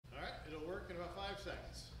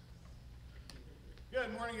seconds.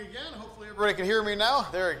 Good morning again. Hopefully everybody can hear me now.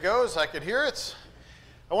 There it goes. I could hear it.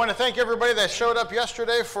 I want to thank everybody that showed up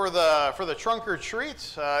yesterday for the trunk or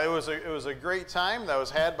treat. It was a great time that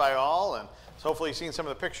was had by all, and so hopefully you've seen some of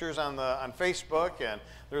the pictures on Facebook. And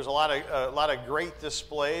there's a lot of great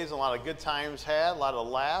displays, a lot of good times had, a lot of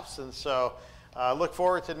laughs, and so look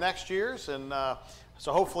forward to next year's. And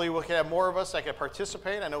so hopefully we can have more of us that can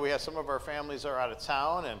participate. I know we have some of our families that are out of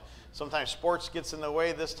town, and sometimes sports gets in the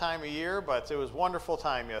way this time of year, but it was a wonderful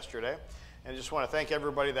time yesterday. And I just want to thank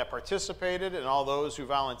everybody that participated and all those who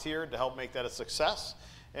volunteered to help make that a success.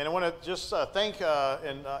 And I want to just thank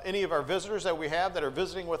any of our visitors that we have that are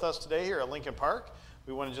visiting with us today here at Lincoln Park.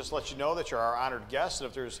 We want to just let you know that you're our honored guests. And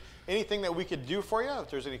if there's anything that we could do for you, if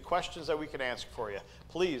there's any questions that we could answer for you,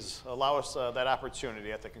 please allow us that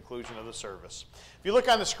opportunity at the conclusion of the service. If you look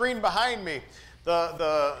on the screen behind me,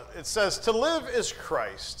 it says, "To live is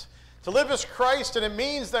Christ." To live is Christ, and it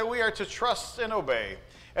means that we are to trust and obey.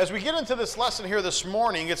 As we get into this lesson here this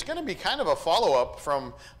morning, it's going to be kind of a follow-up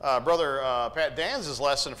from Brother Pat Danz's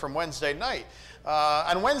lesson from Wednesday night.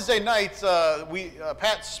 On Wednesday night,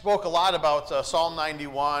 Pat spoke a lot about Psalm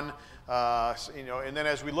 91, and then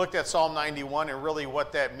as we looked at Psalm 91 and really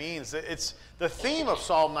what that means, it's the theme of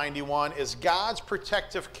Psalm 91 is God's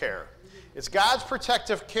protective care. It's God's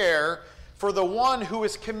protective care for the one who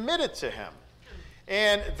is committed to Him.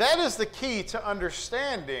 And that is the key to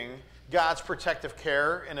understanding God's protective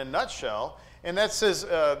care in a nutshell. And that's the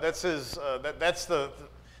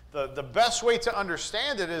best way to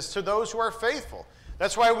understand it is to those who are faithful.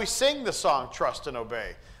 That's why we sing the song, Trust and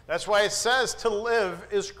Obey. That's why it says to live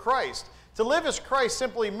is Christ. To live as Christ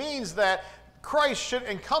simply means that Christ should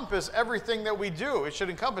encompass everything that we do. It should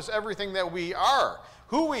encompass everything that we are,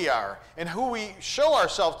 who we are, and who we show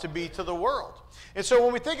ourselves to be to the world. And so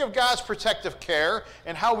when we think of God's protective care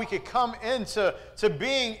and how we could come into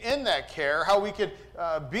being in that care, how we could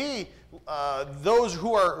be those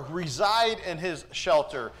who reside in His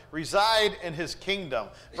shelter, reside in His kingdom.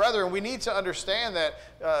 Brethren, we need to understand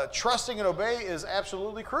that trusting and obey is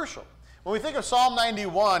absolutely crucial. When we think of Psalm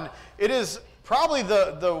 91, it is probably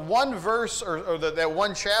the one verse or that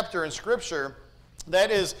one chapter in Scripture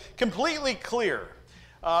that is completely clear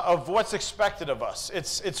of what's expected of us.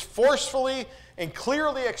 It's forcefully and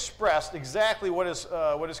clearly expressed exactly what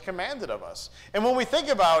is commanded of us. And when we think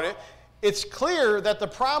about it, it's clear that the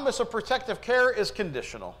promise of protective care is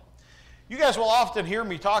conditional. You guys will often hear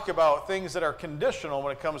me talk about things that are conditional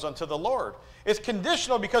when it comes unto the Lord. It's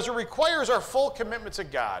conditional because it requires our full commitment to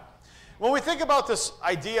God. When we think about this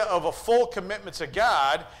idea of a full commitment to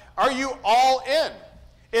God, are you all in?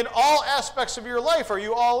 In all aspects of your life, are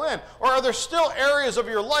you all in? Or are there still areas of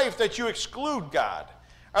your life that you exclude God?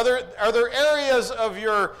 Are there areas of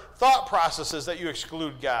your thought processes that you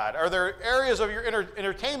exclude God? Are there areas of your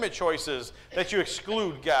entertainment choices that you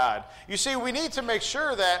exclude God? You see, we need to make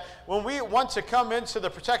sure that when we want to come into the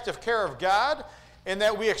protective care of God, and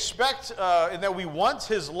that we expect and that we want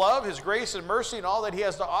His love, His grace and mercy, and all that He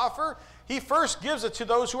has to offer, He first gives it to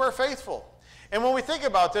those who are faithful. And when we think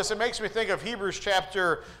about this, it makes me think of Hebrews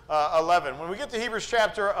chapter 11. When we get to Hebrews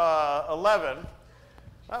chapter 11,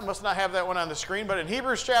 I must not have that one on the screen, but in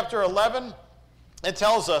Hebrews chapter 11, it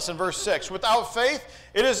tells us in verse 6, "Without faith,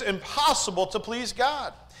 it is impossible to please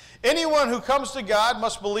God. Anyone who comes to God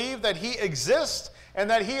must believe that He exists and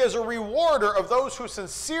that He is a rewarder of those who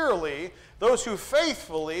sincerely, those who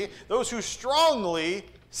faithfully, those who strongly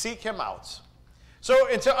seek Him out." So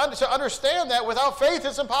and to understand that without faith,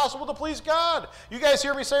 it's impossible to please God. You guys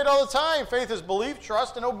hear me say it all the time. Faith is belief,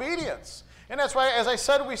 trust, and obedience. And that's why, as I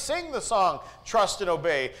said, we sing the song, Trust and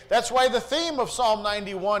Obey. That's why the theme of Psalm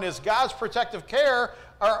 91 is God's protective care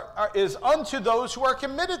is unto those who are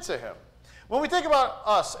committed to Him. When we think about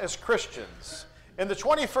us as Christians in the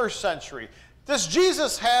 21st century, does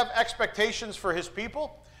Jesus have expectations for His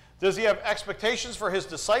people? Does He have expectations for His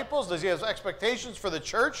disciples? Does He have expectations for the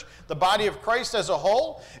church, the body of Christ as a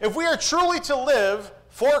whole? If we are truly to live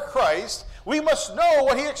for Christ, we must know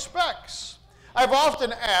what He expects. I've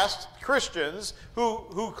often asked Christians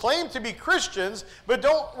who claim to be Christians but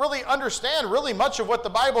don't really understand really much of what the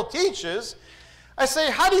Bible teaches. I say,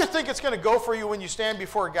 how do you think it's going to go for you when you stand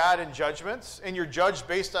before God in judgments and you're judged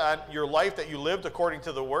based on your life that you lived according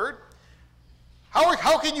to the Word?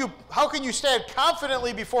 How can you stand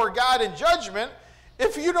confidently before God in judgment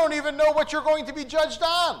if you don't even know what you're going to be judged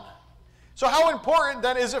on? So how important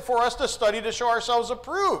then is it for us to study to show ourselves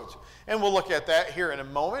approved? And we'll look at that here in a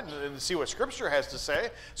moment and see what Scripture has to say.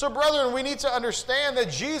 So brethren, we need to understand that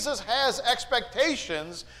Jesus has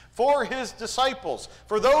expectations for his disciples,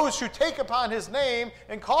 for those who take upon his name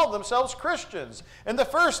and call themselves Christians. And the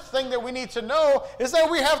first thing that we need to know is that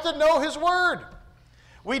we have to know his word.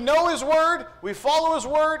 We know his word, we follow his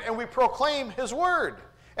word, and we proclaim his word.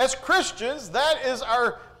 As Christians, that is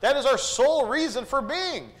our sole reason for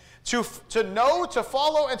being, to know, to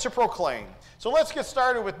follow, and to proclaim. So let's get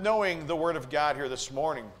started with knowing the Word of God here this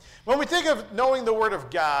morning. When we think of knowing the Word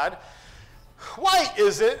of God, why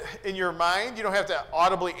is it in your mind, you don't have to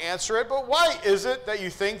audibly answer it, but why is it that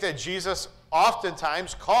you think that Jesus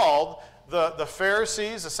oftentimes called the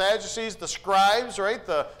Pharisees, the Sadducees, the scribes, right,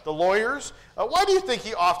 the lawyers, why do you think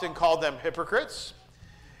he often called them hypocrites?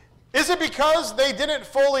 Is it because they didn't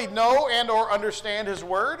fully know and or understand his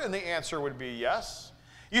word? And the answer would be yes.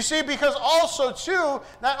 You see, because also, too,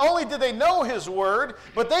 not only did they know his word,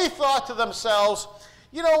 but they thought to themselves,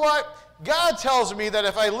 you know what? God tells me that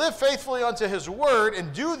if I live faithfully unto his word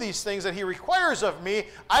and do these things that he requires of me,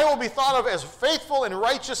 I will be thought of as faithful and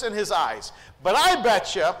righteous in his eyes. But I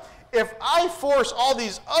bet you, if I force all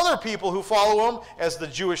these other people who follow him as the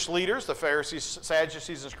Jewish leaders, the Pharisees,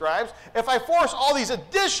 Sadducees, and scribes, if I force all these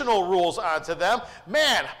additional rules onto them,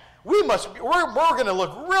 man, we're going to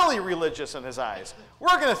look really religious in his eyes.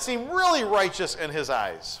 We're going to seem really righteous in his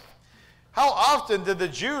eyes. How often did the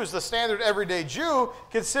Jews, the standard everyday Jew,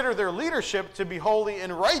 consider their leadership to be holy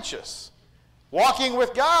and righteous, walking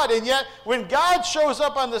with God? And yet, when God shows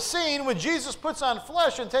up on the scene, when Jesus puts on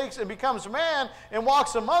flesh and takes and becomes man and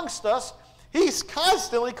walks amongst us, he's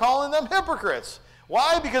constantly calling them hypocrites.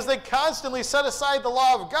 Why? Because they constantly set aside the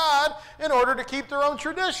law of God in order to keep their own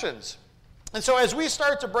traditions. And so as we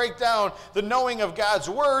start to break down the knowing of God's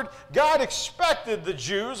word, God expected the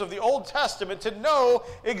Jews of the Old Testament to know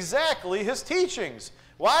exactly his teachings.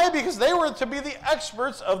 Why? Because they were to be the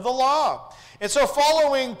experts of the law. And so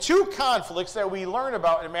following two conflicts that we learn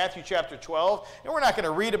about in Matthew chapter 12, and we're not going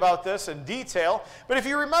to read about this in detail, but if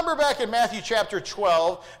you remember back in Matthew chapter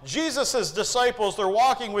 12, Jesus' disciples, they're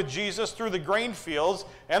walking with Jesus through the grain fields,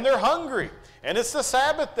 and they're hungry. And it's the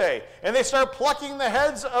Sabbath day, and they start plucking the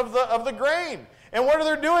heads of the grain. And what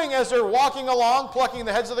are they doing as they're walking along, plucking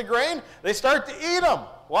the heads of the grain? They start to eat them.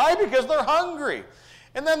 Why? Because they're hungry.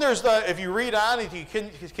 And then there's if you read on, if you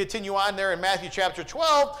continue on there in Matthew chapter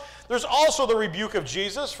 12, there's also the rebuke of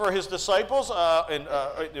Jesus for his disciples,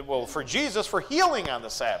 for Jesus for healing on the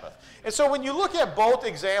Sabbath. And so when you look at both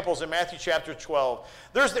examples in Matthew chapter 12,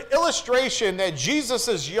 there's the illustration that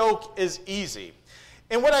Jesus' yoke is easy.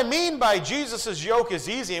 And what I mean by Jesus' yoke is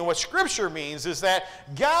easy, and what Scripture means, is that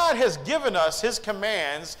God has given us his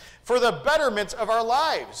commands for the betterment of our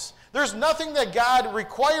lives. There's nothing that God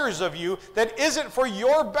requires of you that isn't for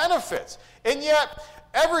your benefit. And yet,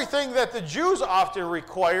 everything that the Jews often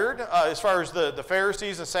required, as far as the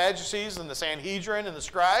Pharisees and Sadducees and the Sanhedrin and the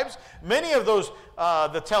scribes, many of those,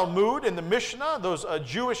 the Talmud and the Mishnah, those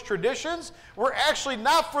Jewish traditions, were actually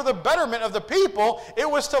not for the betterment of the people. It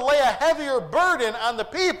was to lay a heavier burden on the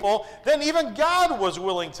people than even God was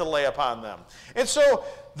willing to lay upon them. And so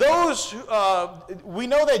we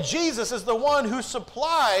know that Jesus is the one who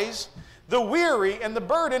supplies the weary and the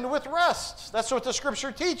burdened with rest. That's what the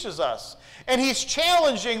Scripture teaches us. And he's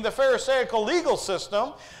challenging the Pharisaical legal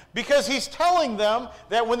system because he's telling them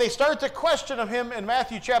that when they start to question him in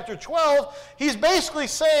Matthew chapter 12, he's basically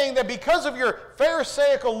saying that because of your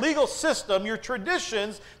Pharisaical legal system, your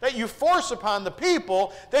traditions that you force upon the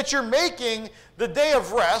people, that you're making the day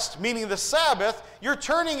of rest, meaning the Sabbath, you're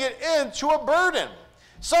turning it into a burden.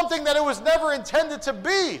 Something that it was never intended to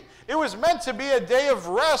be. It was meant to be a day of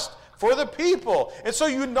rest for the people. And so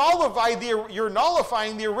you're nullifying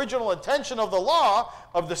the original intention of the law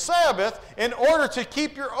of the Sabbath in order to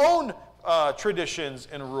keep your own traditions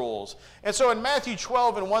and rules. And so in Matthew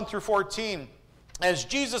 12 and 1 through 14, as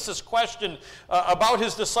Jesus is questioned about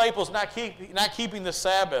his disciples not keeping the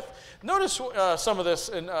Sabbath, notice some of this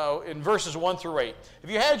in verses 1 through 8. If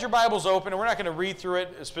you had your Bibles open, and we're not going to read through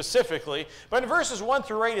it specifically, but in verses 1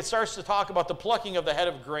 through 8, it starts to talk about the plucking of the head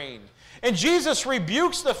of grain. And Jesus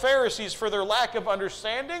rebukes the Pharisees for their lack of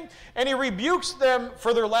understanding, and he rebukes them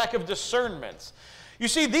for their lack of discernment. You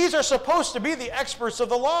see, these are supposed to be the experts of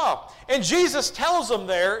the law. And Jesus tells them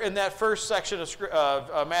there in that first section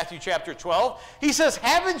of Matthew chapter 12, he says,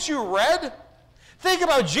 haven't you read? Think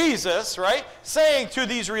about Jesus, right, saying to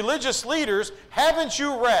these religious leaders, haven't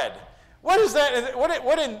you read? What is that?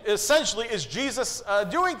 What essentially is Jesus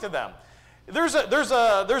doing to them? There's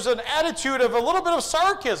an attitude of a little bit of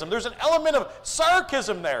sarcasm. There's an element of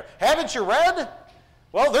sarcasm there. Haven't you read?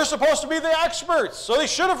 Well, they're supposed to be the experts, so they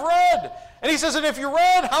should have read. And he says, and if you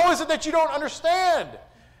read, how is it that you don't understand?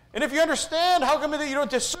 And if you understand, how come that you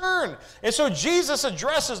don't discern? And so Jesus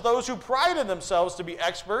addresses those who prided themselves to be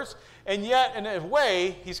experts, and yet, in a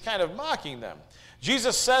way, he's kind of mocking them.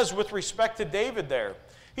 Jesus says with respect to David there,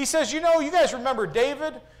 he says, you guys remember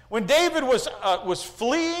David? When David was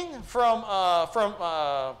fleeing from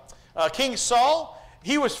King Saul,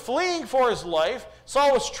 he was fleeing for his life.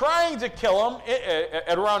 Saul was trying to kill him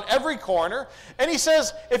at around every corner. And he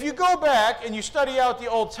says, if you go back and you study out the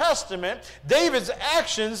Old Testament, David's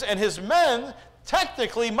actions and his men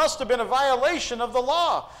technically must have been a violation of the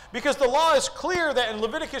law. Because the law is clear that in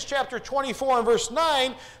Leviticus chapter 24 and verse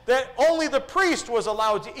 9, that only the priest was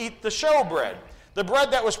allowed to eat the showbread. The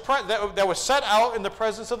bread that was set out in the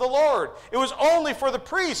presence of the Lord. It was only for the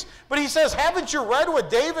priests. But he says, haven't you read what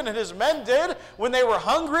David and his men did when they were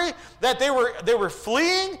hungry? That they were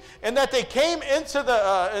fleeing, and that they came into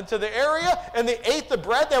the area and they ate the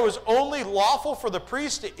bread that was only lawful for the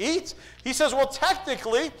priests to eat? He says, well,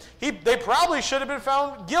 technically, they probably should have been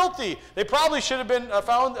found guilty. They probably should have been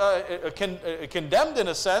found condemned in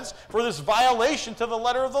a sense for this violation to the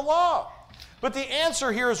letter of the law. But the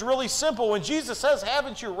answer here is really simple. When Jesus says,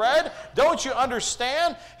 haven't you read? Don't you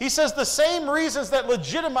understand? He says the same reasons that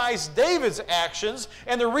legitimize David's actions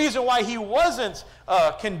and the reason why he wasn't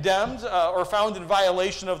condemned or found in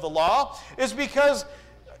violation of the law is because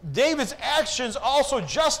David's actions also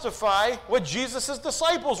justify what Jesus'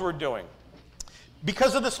 disciples were doing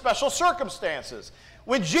because of the special circumstances.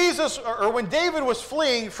 When David was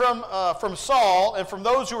fleeing from Saul and from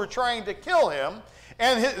those who were trying to kill him,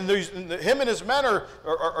 and him and his men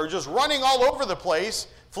are just running all over the place,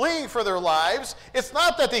 fleeing for their lives. It's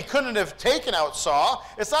not that they couldn't have taken out Saul.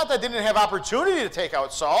 It's not that they didn't have opportunity to take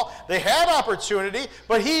out Saul. They had opportunity,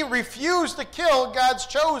 but he refused to kill God's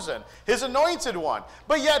chosen, his anointed one.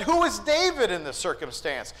 But yet, who was David in this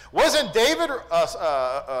circumstance? Wasn't David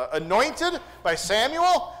anointed by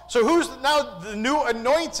Samuel? So who's now the new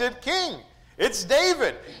anointed king? It's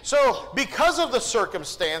David. So because of the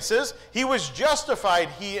circumstances, he was justified,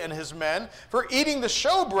 he and his men, for eating the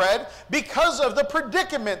showbread because of the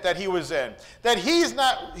predicament that he was in. That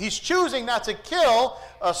he's choosing not to kill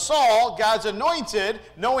Saul, God's anointed,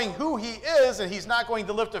 knowing who he is, and he's not going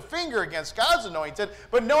to lift a finger against God's anointed,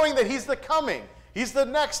 but knowing that he's the coming. He's the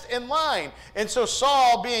next in line. And so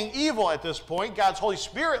Saul, being evil at this point, God's Holy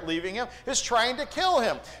Spirit leaving him, is trying to kill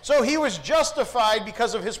him. So he was justified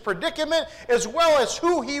because of his predicament as well as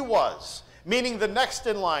who he was, meaning the next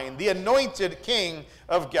in line, the anointed king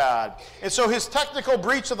of God. And so his technical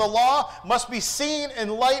breach of the law must be seen in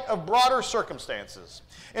light of broader circumstances.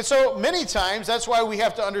 And so many times, that's why we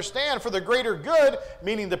have to understand for the greater good,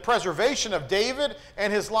 meaning the preservation of David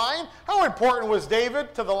and his line. How important was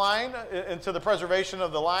David to the line and to the preservation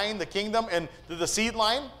of the line, the kingdom, and the seed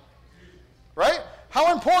line? Right?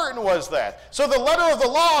 How important was that? So the letter of the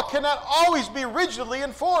law cannot always be rigidly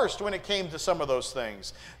enforced when it came to some of those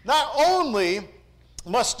things. Not only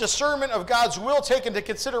must discernment of God's will take into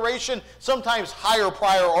consideration sometimes higher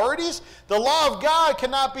priorities, the law of God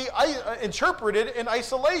cannot be interpreted in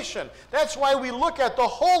isolation. That's why we look at the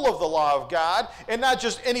whole of the law of God and not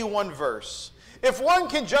just any one verse. If one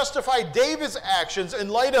can justify David's actions in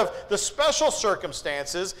light of the special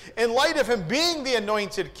circumstances, in light of him being the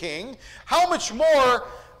anointed king, how much more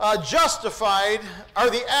justified are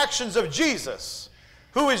the actions of Jesus?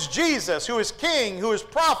 Who is Jesus? Who is king? Who is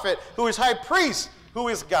prophet? Who is high priest? Who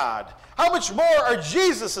is God? How much more are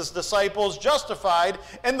Jesus' disciples justified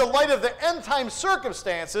in the light of the end-time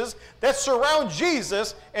circumstances that surround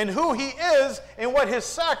Jesus and who he is and what his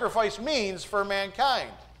sacrifice means for mankind?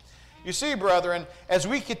 You see, brethren, as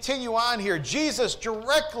we continue on here, Jesus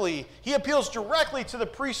he appeals directly to the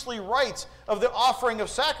priestly rights of the offering of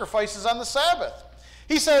sacrifices on the Sabbath.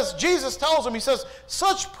 Jesus tells him,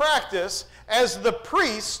 such practice as the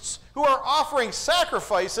priests who are offering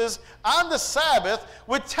sacrifices on the Sabbath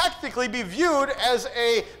would technically be viewed as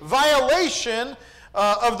a violation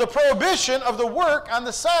of the prohibition of the work on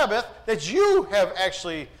the Sabbath that you have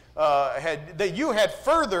actually had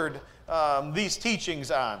furthered these teachings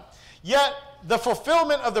on. Yet the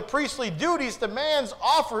fulfillment of the priestly duties demands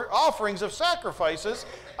offerings of sacrifices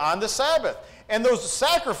on the Sabbath. And those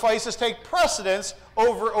sacrifices take precedence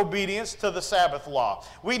over obedience to the Sabbath law.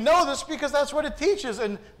 We know this because that's what it teaches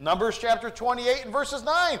in Numbers chapter 28 and verses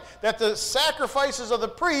 9, that the sacrifices of the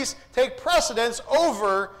priests take precedence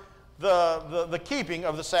over the keeping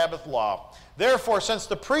of the Sabbath law. Therefore, since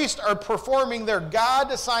the priests are performing their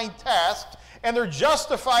God-assigned tasks and they're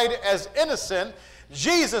justified as innocent,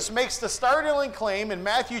 Jesus makes the startling claim in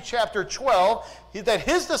Matthew chapter 12 that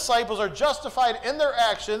his disciples are justified in their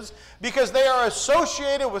actions because they are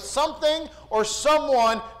associated with something or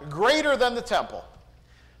someone greater than the temple.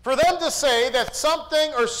 For them to say that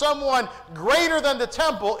something or someone greater than the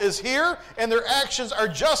temple is here and their actions are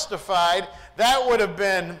justified, that would have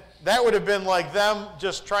been like them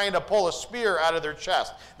just trying to pull a spear out of their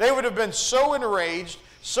chest. They would have been so enraged,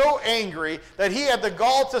 so angry, that he had the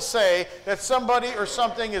gall to say that somebody or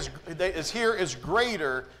something is here is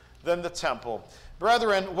greater than the temple.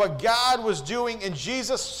 Brethren, what God was doing in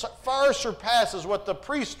Jesus far surpasses what the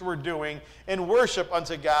priests were doing in worship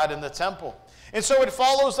unto God in the temple. And so it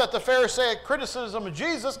follows that the Pharisaic criticism of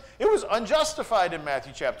Jesus, it was unjustified in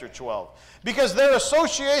Matthew chapter 12. Because their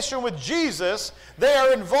association with Jesus, they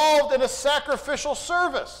are involved in a sacrificial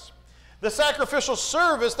service. The sacrificial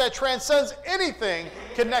service that transcends anything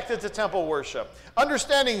connected to temple worship.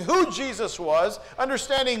 Understanding who Jesus was,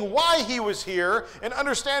 understanding why he was here, and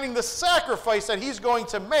understanding the sacrifice that he's going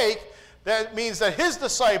to make, that means that his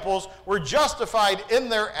disciples were justified in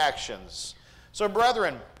their actions. So,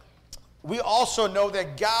 brethren, we also know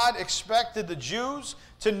that God expected the Jews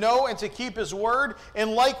to know and to keep his word,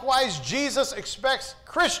 and likewise Jesus expects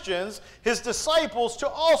Christians, his disciples, to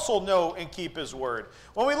also know and keep his word.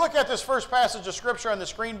 When we look at this first passage of Scripture on the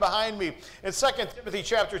screen behind me, in 2 Timothy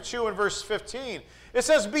chapter 2 and verse 15, it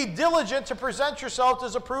says, "Be diligent to present yourself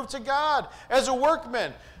as approved to God, as a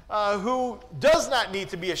workman who does not need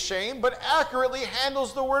to be ashamed, but accurately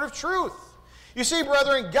handles the word of truth." You see,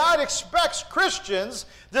 brethren, God expects Christians,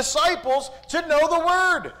 disciples, to know the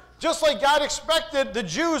word. Just like God expected the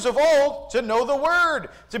Jews of old to know the word,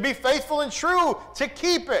 to be faithful and true, to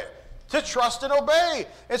keep it, to trust and obey.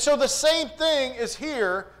 And so the same thing is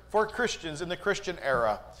here for Christians in the Christian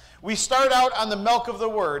era. We start out on the milk of the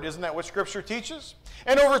word. Isn't that what Scripture teaches?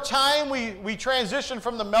 And over time, we transition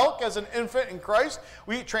from the milk as an infant in Christ.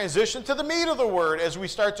 We transition to the meat of the word as we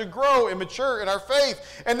start to grow and mature in our faith.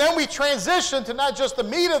 And then we transition to not just the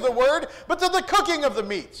meat of the word, but to the cooking of the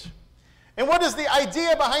meat. And what is the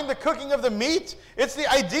idea behind the cooking of the meat? It's the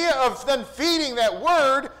idea of then feeding that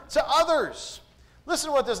word to others. Listen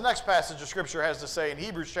to what this next passage of Scripture has to say in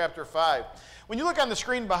Hebrews chapter 5. When you look on the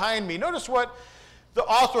screen behind me, notice what the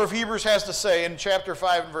author of Hebrews has to say in chapter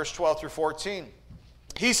 5 and verse 12 through 14.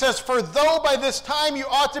 He says, "For though by this time you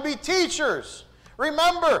ought to be teachers."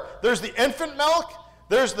 Remember, there's the infant milk,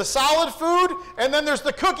 there's the solid food, and then there's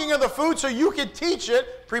the cooking of the food so you can teach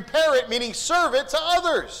it, prepare it, meaning serve it to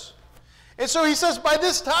others. And so he says, by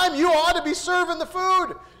this time you ought to be serving the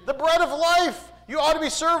food, the bread of life. You ought to be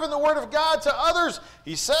serving the word of God to others.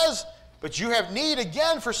 He says, but you have need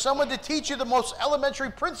again for someone to teach you the most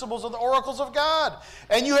elementary principles of the oracles of God.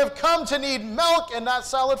 And you have come to need milk and not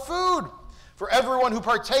solid food. For everyone who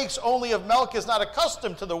partakes only of milk is not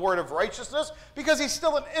accustomed to the word of righteousness, because he's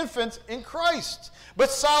still an infant in Christ.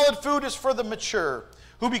 But solid food is for the mature,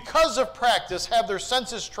 who because of practice have their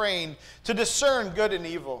senses trained to discern good and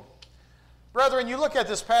evil. Brethren, you look at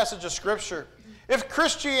this passage of Scripture. If a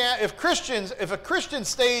Christian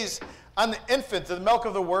stays on the infant, the milk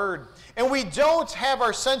of the Word, and we don't have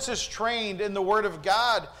our senses trained in the Word of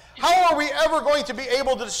God, how are we ever going to be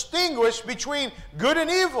able to distinguish between good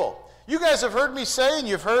and evil? You guys have heard me say, and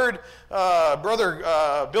you've heard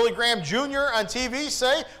Brother Billy Graham Jr. on TV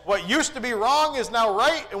say, what used to be wrong is now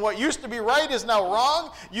right, and what used to be right is now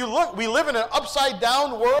wrong. We live in an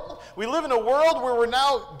upside-down world. We live in a world where we're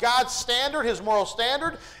now God's standard, his moral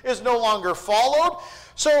standard, is no longer followed.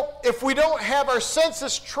 So if we don't have our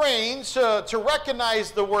senses trained to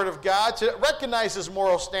recognize the Word of God, to recognize his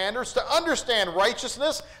moral standards, to understand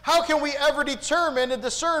righteousness, how can we ever determine and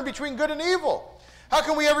discern between good and evil? How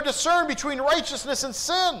can we ever discern between righteousness and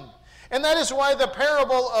sin? And that is why the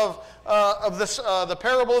parable of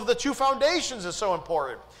the two foundations is so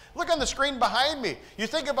important. Look on the screen behind me. You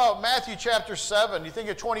think about Matthew chapter 7. You think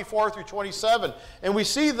of 24 through 27. And we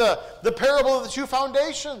see the parable of the two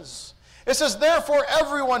foundations. It says, therefore,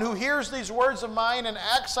 everyone who hears these words of mine and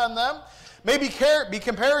acts on them may be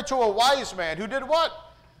compared to a wise man who did what?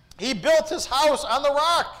 He built his house on the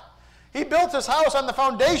rock. He built his house on the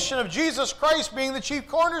foundation of Jesus Christ being the chief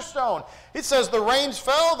cornerstone. It says the rains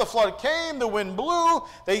fell, the flood came, the wind blew,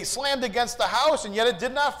 they slammed against the house, and yet it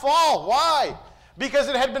did not fall. Why? Because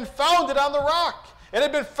it had been founded on the rock. It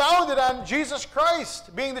had been founded on Jesus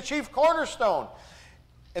Christ being the chief cornerstone.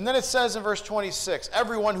 And then it says in verse 26,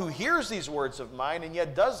 everyone who hears these words of mine and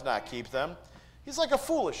yet does not keep them, he's like a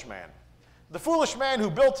foolish man. The foolish man who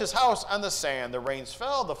built his house on the sand. The rains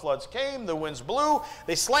fell, the floods came, the winds blew.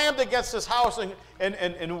 They slammed against his house, and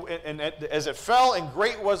as it fell, and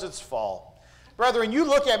great was its fall. Brethren, you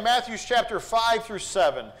look at Matthew chapter 5 through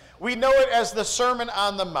 7. We know it as the Sermon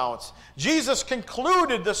on the Mount. Jesus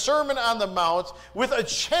concluded the Sermon on the Mount with a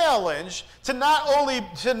challenge to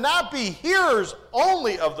not be hearers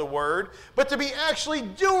only of the word, but to be actually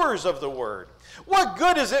doers of the word. What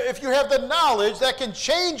good is it if you have the knowledge that can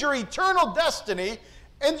change your eternal destiny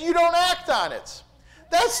and you don't act on it?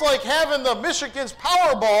 That's like having the Michigan's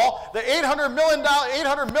Powerball, the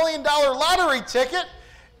 $800 million lottery ticket,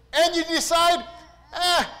 and you decide,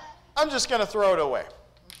 I'm just going to throw it away.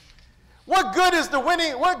 What good is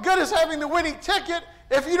having the winning ticket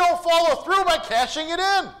if you don't follow through by cashing it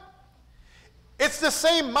in? It's the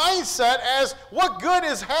same mindset as what good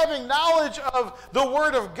is having knowledge of the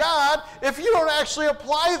Word of God if you don't actually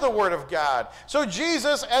apply the Word of God. So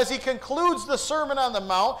Jesus, as he concludes the Sermon on the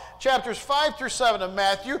Mount, chapters 5 through 7 of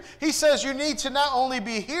Matthew, he says you need to not only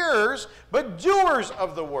be hearers, but doers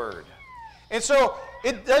of the Word. And so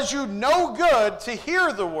it does you no good to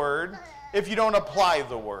hear the Word if you don't apply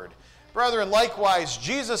the Word. Brethren, likewise,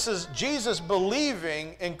 Jesus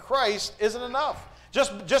believing in Christ isn't enough.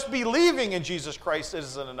 Just believing in Jesus Christ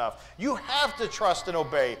isn't enough. You have to trust and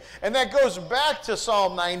obey. And that goes back to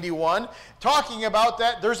Psalm 91, talking about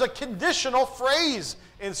that there's a conditional phrase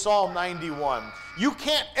in Psalm 91. You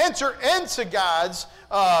can't enter into God's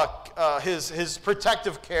his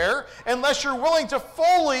protective care unless you're willing to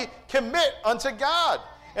fully commit unto God,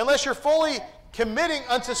 unless you're fully committing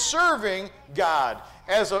unto serving God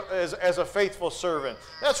as a faithful servant.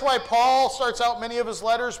 That's why Paul starts out many of his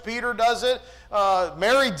letters. Peter does it.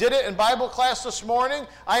 Mary did it in Bible class this morning.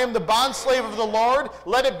 I am the bondslave of the Lord.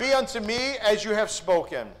 Let it be unto me as you have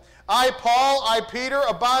spoken. I, Paul, I, Peter,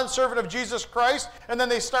 a bondservant of Jesus Christ. And then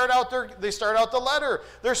they start out the letter.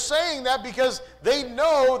 They're saying that because they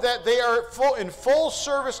know that they are in full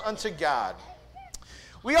service unto God.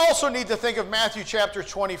 We also need to think of Matthew chapter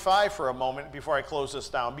 25 for a moment before I close this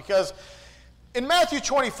down, because in Matthew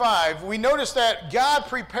 25, we notice that God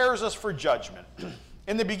prepares us for judgment.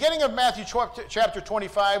 In the beginning of Matthew chapter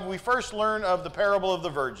 25, we first learn of the parable of the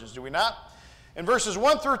virgins, do we not? In verses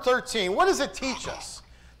 1 through 13, what does it teach us?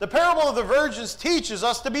 The parable of the virgins teaches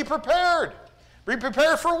us to be prepared. Be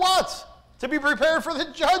prepared for what? To be prepared for the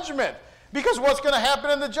judgment. Because what's going to happen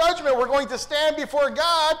in the judgment? We're going to stand before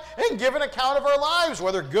God and give an account of our lives,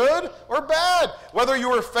 whether good or bad, whether you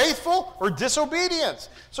were faithful or disobedient.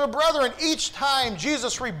 So, brethren, each time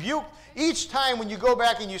Jesus rebuked, each time when you go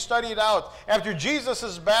back and you study it out, after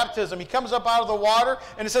Jesus' baptism, he comes up out of the water,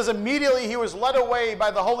 and it says immediately he was led away by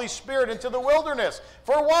the Holy Spirit into the wilderness.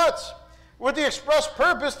 For what? With the express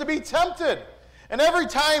purpose to be tempted. And every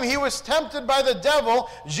time he was tempted by the devil,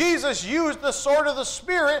 Jesus used the sword of the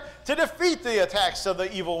Spirit to defeat the attacks of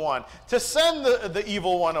the evil one, to send the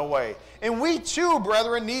evil one away. And we too,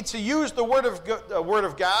 brethren, need to use the Word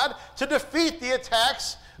of God to defeat the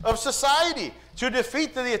attacks of society, to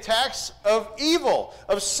defeat the attacks of evil,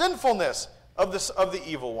 of sinfulness, of the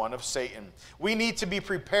evil one, of Satan. We need to be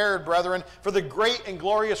prepared, brethren, for the great and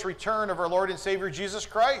glorious return of our Lord and Savior Jesus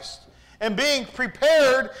Christ. And being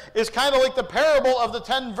prepared is kind of like the parable of the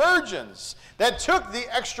 10 virgins that took the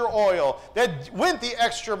extra oil, that went the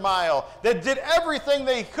extra mile, that did everything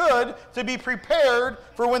they could to be prepared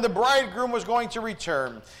for when the bridegroom was going to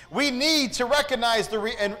return. We need to recognize the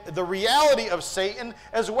reality of Satan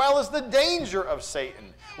as well as the danger of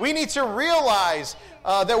Satan. We need to realize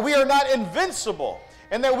that we are not invincible,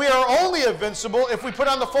 and that we are only invincible if we put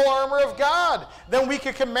on the full armor of God. Then we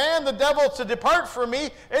can command the devil to depart from me,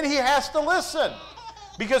 and he has to listen.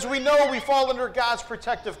 Because we know we fall under God's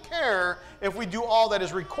protective care if we do all that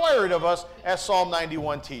is required of us, as Psalm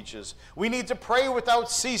 91 teaches. We need to pray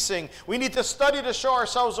without ceasing. We need to study to show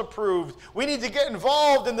ourselves approved. We need to get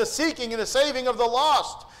involved in the seeking and the saving of the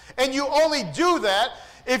lost. And you only do that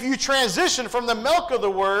if you transition from the milk of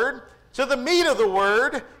the Word to the meat of the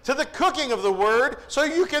Word, to the cooking of the Word, so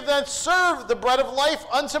you can then serve the bread of life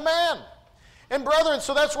unto man. And brethren,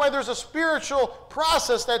 so that's why there's a spiritual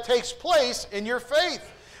process that takes place in your faith.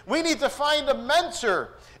 We need to find a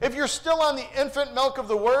mentor. If you're still on the infant milk of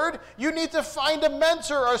the Word, you need to find a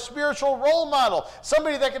mentor or a spiritual role model,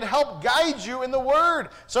 somebody that can help guide you in the Word,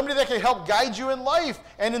 somebody that can help guide you in life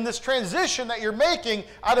and in this transition that you're making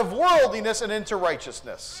out of worldliness and into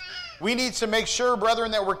righteousness. We need to make sure, brethren,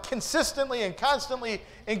 that we're consistently and constantly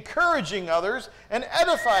encouraging others and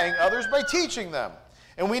edifying others by teaching them.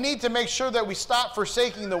 And we need to make sure that we stop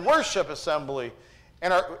forsaking the worship assembly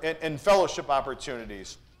and fellowship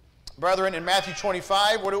opportunities. Brethren, in Matthew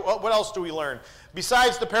 25, what else do we learn?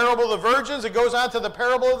 Besides the parable of the virgins, it goes on to the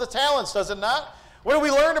parable of the talents, does it not? What do we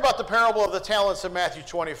learn about the parable of the talents in Matthew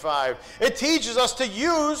 25? It teaches us to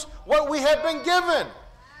use what we have been given.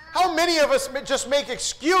 How many of us just make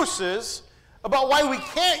excuses about why we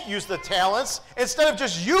can't use the talents instead of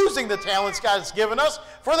just using the talents God's given us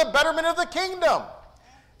for the betterment of the kingdom?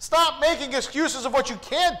 Stop making excuses of what you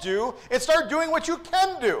can't do and start doing what you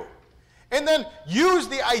can do. And then use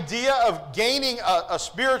the idea of gaining a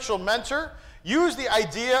spiritual mentor. Use the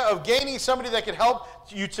idea of gaining somebody that can help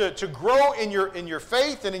you to grow in your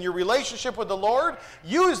faith and in your relationship with the Lord.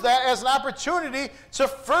 Use that as an opportunity to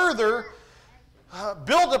further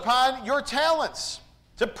build upon your talents,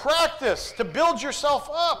 to practice, to build yourself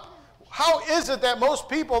up. How is it that most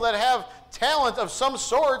people that have talent of some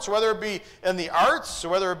sorts, whether it be in the arts,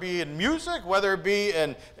 whether it be in music, whether it be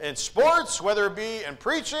in sports, whether it be in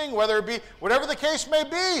preaching, whether it be whatever the case may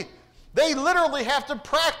be, they literally have to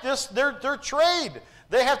practice their trade.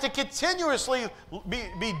 They have to continuously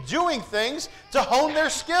be doing things to hone their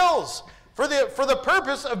skills for the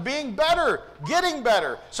purpose of being better, getting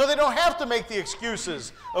better, so they don't have to make the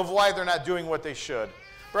excuses of why they're not doing what they should.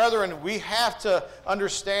 Brethren, we have to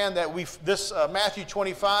understand that Matthew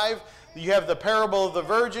 25, you have the parable of the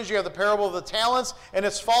virgins, you have the parable of the talents, and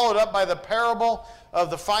it's followed up by the parable of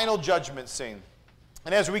the final judgment scene.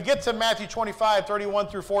 And as we get to Matthew 25, 31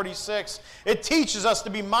 through 46, it teaches us to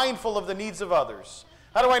be mindful of the needs of others.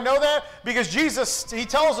 How do I know that? Because Jesus, he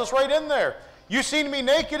tells us right in there, you seen me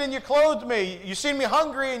naked and you clothed me. You seen me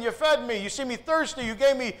hungry and you fed me. You seen me thirsty, you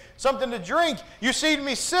gave me something to drink. You seen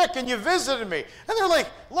me sick and you visited me. And they're like,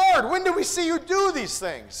 Lord, when did we see you do these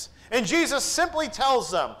things? And Jesus simply tells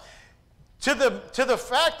them, to the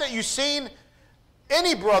fact that you seen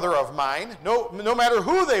any brother of mine, no matter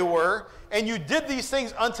who they were, and you did these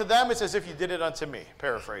things unto them, it's as if you did it unto me,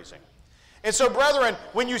 paraphrasing. And so, brethren,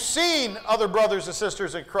 when you've seen other brothers and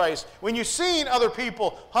sisters in Christ, when you've seen other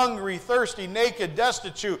people hungry, thirsty, naked,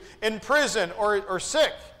 destitute, in prison, or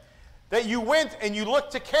sick, that you went and you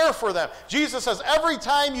looked to care for them. Jesus says every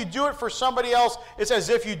time you do it for somebody else, it's as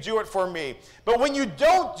if you do it for me. But when you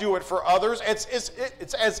don't do it for others, it's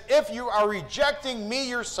as if you are rejecting me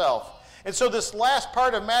yourself. And so this last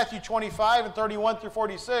part of Matthew 25 and 31 through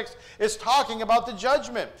 46 is talking about the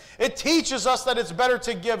judgment. It teaches us that it's better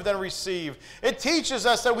to give than receive. It teaches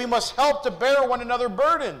us that we must help to bear one another's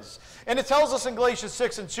burdens. And it tells us in Galatians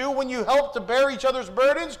 6 and 2, when you help to bear each other's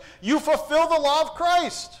burdens, you fulfill the law of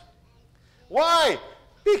Christ. Why?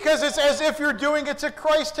 Because it's as if you're doing it to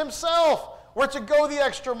Christ himself. We're to go the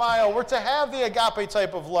extra mile. We're to have the agape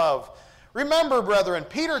type of love. Remember, brethren,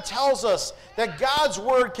 Peter tells us that God's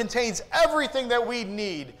word contains everything that we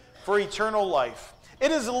need for eternal life.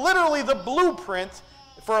 It is literally the blueprint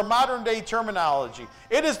for a modern day terminology.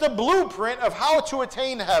 It is the blueprint of how to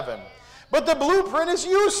attain heaven. But the blueprint is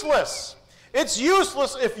useless. It's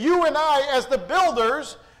useless if you and I, as the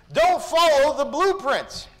builders, don't follow the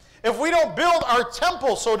blueprint. If we don't build our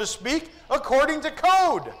temple, so to speak, according to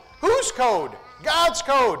code. Whose code? God's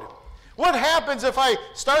code. What happens if I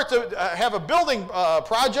start to have a building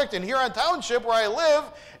project in Huron Township where I live,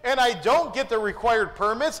 and I don't get the required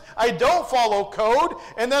permits, I don't follow code,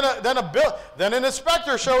 and then an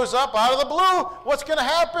inspector shows up out of the blue? What's going to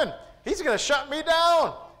happen? He's going to shut me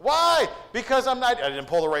down. Why? Because I didn't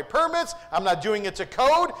pull the right permits, I'm not doing it to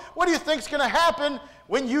code. What do you think is going to happen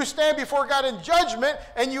when you stand before God in judgment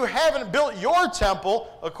and you haven't built your temple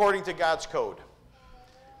according to God's code?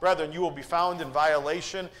 Brethren, you will be found in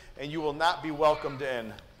violation, and you will not be welcomed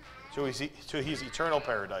in to his eternal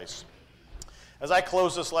paradise. As I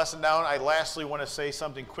close this lesson down, I lastly want to say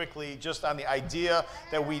something quickly just on the idea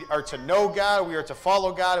that we are to know God, we are to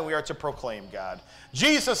follow God, and we are to proclaim God.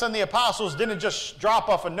 Jesus and the apostles didn't just drop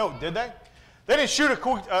off a note, did they? They didn't shoot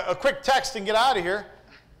a quick text and get out of here.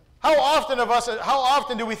 How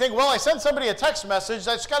often do we think, well, I sent somebody a text message,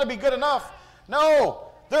 that's got to be good enough? No,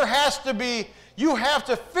 there has to be. You have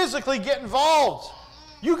to physically get involved.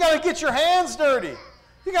 You got to get your hands dirty.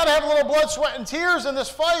 You got to have a little blood, sweat, and tears in this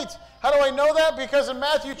fight. How do I know that? Because in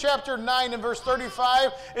Matthew chapter 9 and verse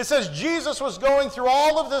 35, it says Jesus was going through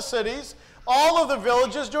all of the cities, all of the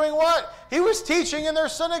villages, doing what? He was teaching in their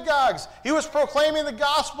synagogues. He was proclaiming the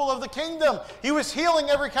gospel of the kingdom. He was healing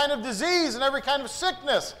every kind of disease and every kind of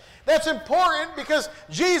sickness. That's important because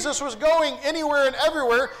Jesus was going anywhere and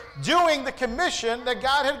everywhere doing the commission that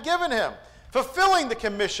God had given him. Fulfilling the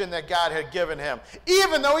commission that God had given him,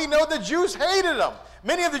 even though he knew the Jews hated him.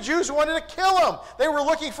 Many of the Jews wanted to kill him. They were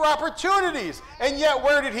looking for opportunities. And yet,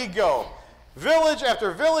 where did he go? Village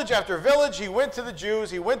after village after village, he went to the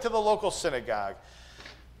Jews. He went to the local synagogue.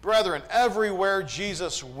 Brethren, everywhere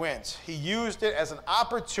Jesus went, he used it as an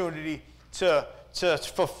opportunity to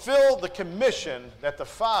fulfill the commission that the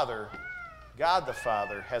Father, God the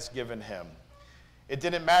Father, has given him. It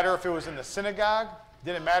didn't matter if it was in the synagogue.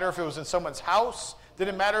 Didn't matter if it was in someone's house.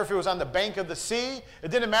 Didn't matter if he was on the bank of the sea. It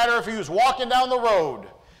didn't matter if he was walking down the road.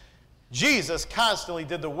 Jesus constantly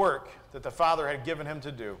did the work that the Father had given him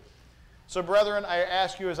to do. So, brethren, I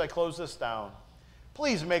ask you as I close this down,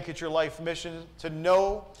 please make it your life mission to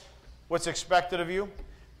know what's expected of you.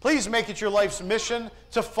 Please make it your life's mission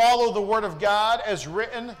to follow the Word of God as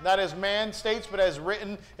written, not as man states, but as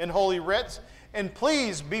written in Holy Writ. And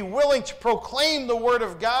please be willing to proclaim the Word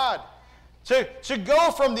of God, to go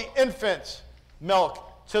from the infant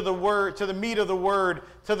milk to the Word, to the meat of the Word,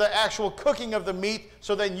 to the actual cooking of the meat,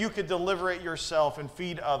 so that you could deliver it yourself and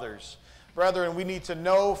feed others. Brethren, we need to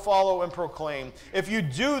know, follow, and proclaim. If you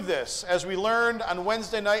do this, as we learned on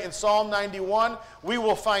Wednesday night in Psalm 91, we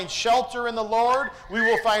will find shelter in the Lord. We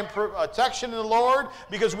will find protection in the Lord,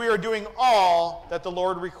 because we are doing all that the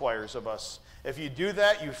Lord requires of us. If you do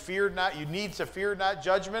that, you need to fear not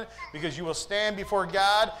judgment, because you will stand before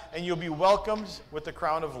God and you'll be welcomed with the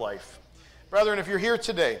crown of life. Brethren, if you're here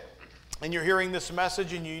today and you're hearing this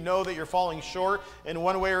message and you know that you're falling short in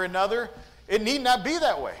one way or another, it need not be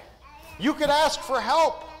that way. You could ask for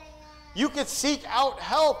help. You could seek out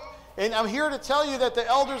help. And I'm here to tell you that the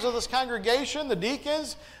elders of this congregation, the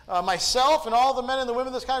deacons, myself, and all the men and the women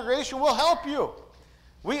of this congregation will help you.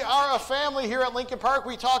 We are a family here at Lincoln Park.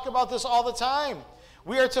 We talk about this all the time.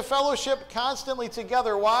 We are to fellowship constantly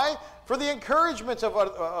together. Why? For the encouragement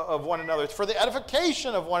of one another, for the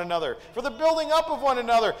edification of one another, for the building up of one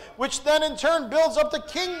another, which then in turn builds up the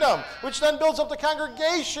kingdom, which then builds up the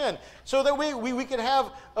congregation, so that we can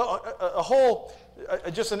have a whole,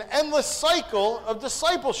 just an endless cycle of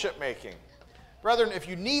discipleship making. Brethren, if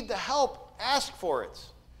you need the help, ask for it.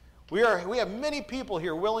 We have many people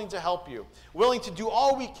here willing to help you, willing to do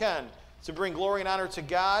all we can to bring glory and honor to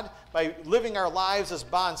God by living our lives as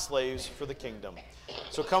bond slaves for the kingdom.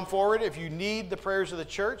 So come forward if you need the prayers of the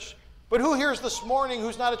church. But who here is this morning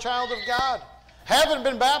who's not a child of God? Haven't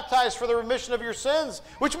been baptized for the remission of your sins,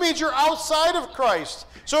 which means you're outside of Christ.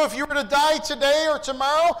 So if you were to die today or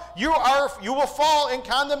tomorrow, you will fall in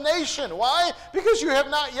condemnation. Why? Because you have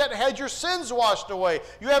not yet had your sins washed away.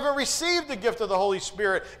 You haven't received the gift of the Holy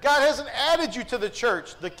Spirit. God hasn't added you to the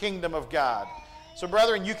church, the kingdom of God. So,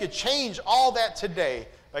 brethren, you could change all that today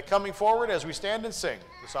by coming forward as we stand and sing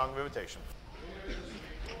the Song of Invitation.